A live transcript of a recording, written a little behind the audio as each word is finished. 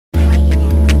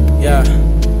Yeah.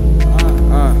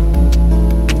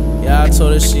 Yeah, I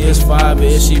told her she is fire, but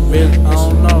is she really? I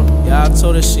don't know. Yeah, I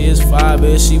told her she is fire, but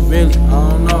is she really? I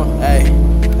don't know. Hey.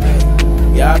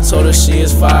 Yeah, I told her she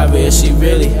is fire, but is she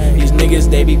really? These niggas,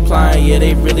 they be plying, yeah,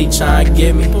 they really trying to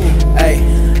get me. Hey,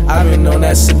 I been on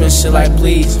that sippin' shit like,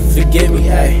 please, forgive me,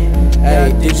 hey.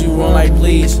 Hey, did you wrong like,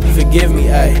 please, forgive me,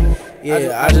 hey.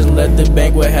 Yeah, I just left the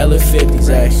bank with hella 50s,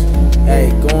 ayy. Hey,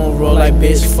 go and roll like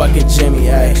bitch, fucking Jimmy,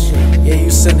 ayy. Yeah,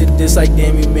 you sent it this like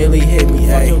damn, you merely hit me,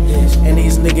 ayy. And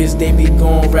these niggas, they be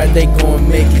going rat, they going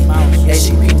Mickey. Yeah,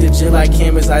 she beat the jet like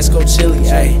Cameron's ice cold chili,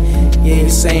 ayy. Yeah, you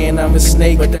saying I'm a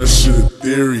snake, but that shit a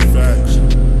theory, facts.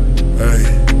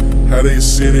 Ayy, how they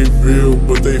say they real,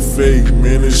 but they fake,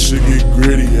 man, this shit get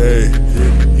gritty, ayy.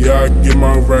 Yeah, I get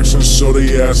my racks and show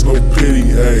they ass no pity,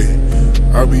 ayy.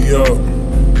 I be up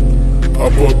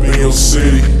in your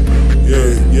city.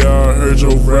 Yeah, I heard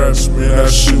your raps, man,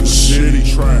 that shit was shitty.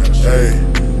 Hey,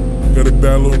 got a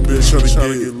bad little bitch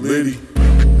tryna get litty.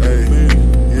 Hey,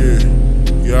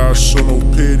 yeah, I show no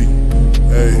pity.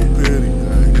 Hey, no pity.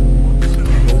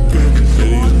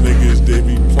 Yeah, these niggas, they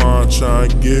be plotting, tryna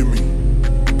get me.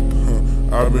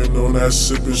 I been on that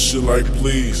sippin' shit like,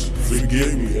 please,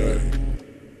 forgive me, hey.